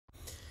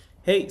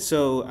Hey,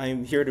 so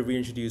I'm here to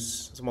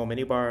reintroduce Smol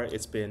Menubar.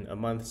 It's been a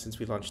month since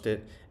we launched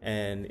it,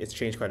 and it's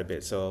changed quite a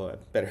bit. So I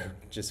better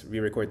just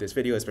re-record this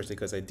video, especially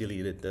because I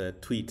deleted the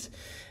tweet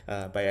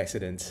by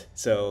accident.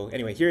 So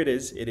anyway, here it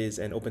is. It is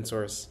an open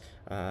source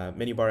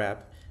menu bar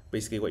app.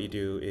 Basically, what you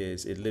do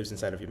is it lives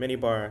inside of your menu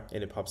bar,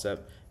 and it pops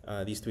up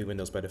these three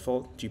windows by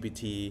default: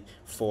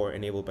 GPT-4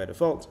 enabled by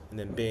default, and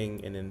then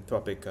Bing, and then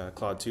Anthropic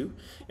Claude 2.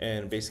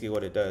 And basically,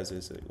 what it does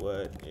is,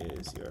 what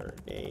is your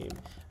name?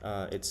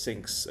 It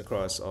syncs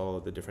across all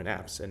the different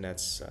apps, and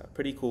that's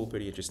pretty cool,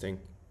 pretty interesting.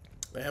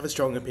 I have a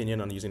strong opinion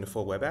on using the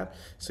full web app,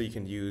 so you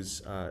can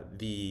use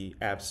the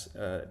apps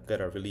that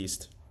are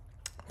released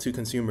to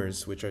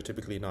consumers, which are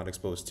typically not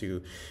exposed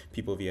to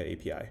people via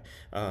API.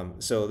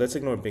 So let's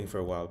ignore Bing for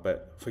a while.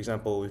 But for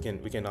example, we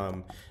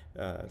can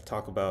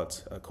talk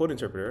about Code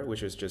Interpreter,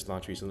 which was just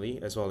launched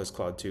recently, as well as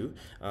Claude 2.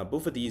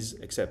 Both of these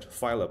accept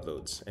file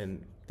uploads,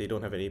 and they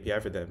don't have an API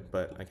for them,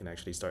 but I can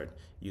actually start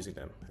using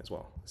them as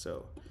well.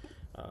 So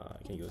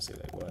I can go say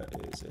like, what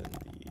is in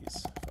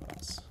these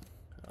files,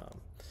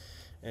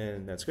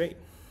 and that's great.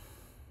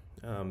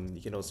 You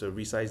can also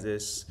resize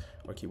this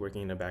or keep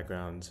working in the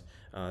background.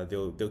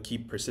 They'll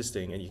keep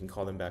persisting, and you can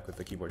call them back with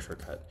the keyboard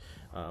shortcut,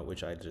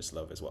 which I just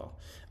love as well.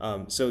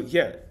 So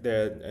yeah,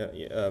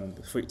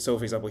 so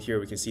for example, here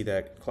we can see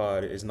that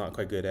Claude is not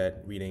quite good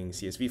at reading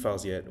CSV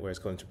files yet, whereas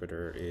Code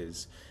Interpreter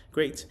is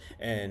great,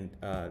 and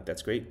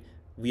that's great.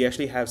 We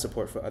actually have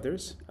support for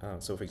others.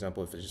 So for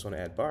example, if I just want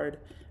to add Bard,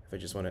 if I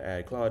just want to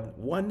add Claude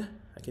 1,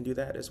 I can do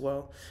that as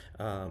well.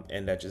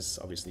 And that just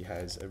obviously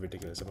has a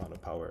ridiculous amount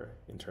of power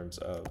in terms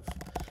of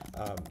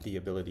the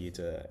ability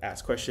to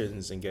ask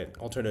questions and get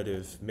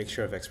alternative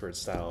mixture of expert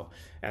style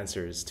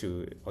answers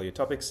to all your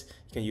topics.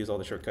 You can use all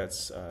the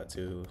shortcuts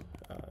to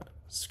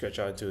stretch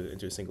out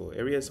into single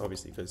areas,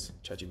 obviously, because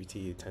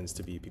ChatGPT tends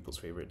to be people's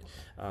favorite.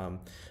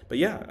 But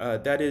yeah,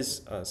 that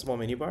is a small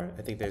menu bar.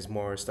 I think there's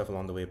more stuff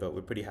along the way, but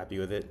we're pretty happy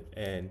with it.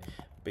 And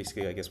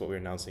basically, I guess what we're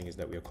announcing is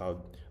that we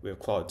have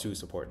Claude 2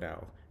 support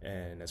now,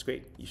 and that's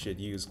great. You should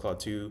use Claude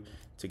 2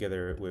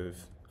 together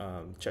with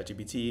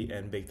ChatGPT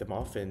and bake them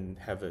off and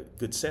have a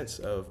good sense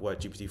of what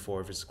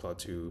GPT-4 versus Claude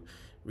 2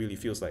 really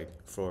feels like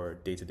for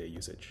day-to-day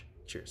usage.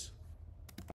 Cheers.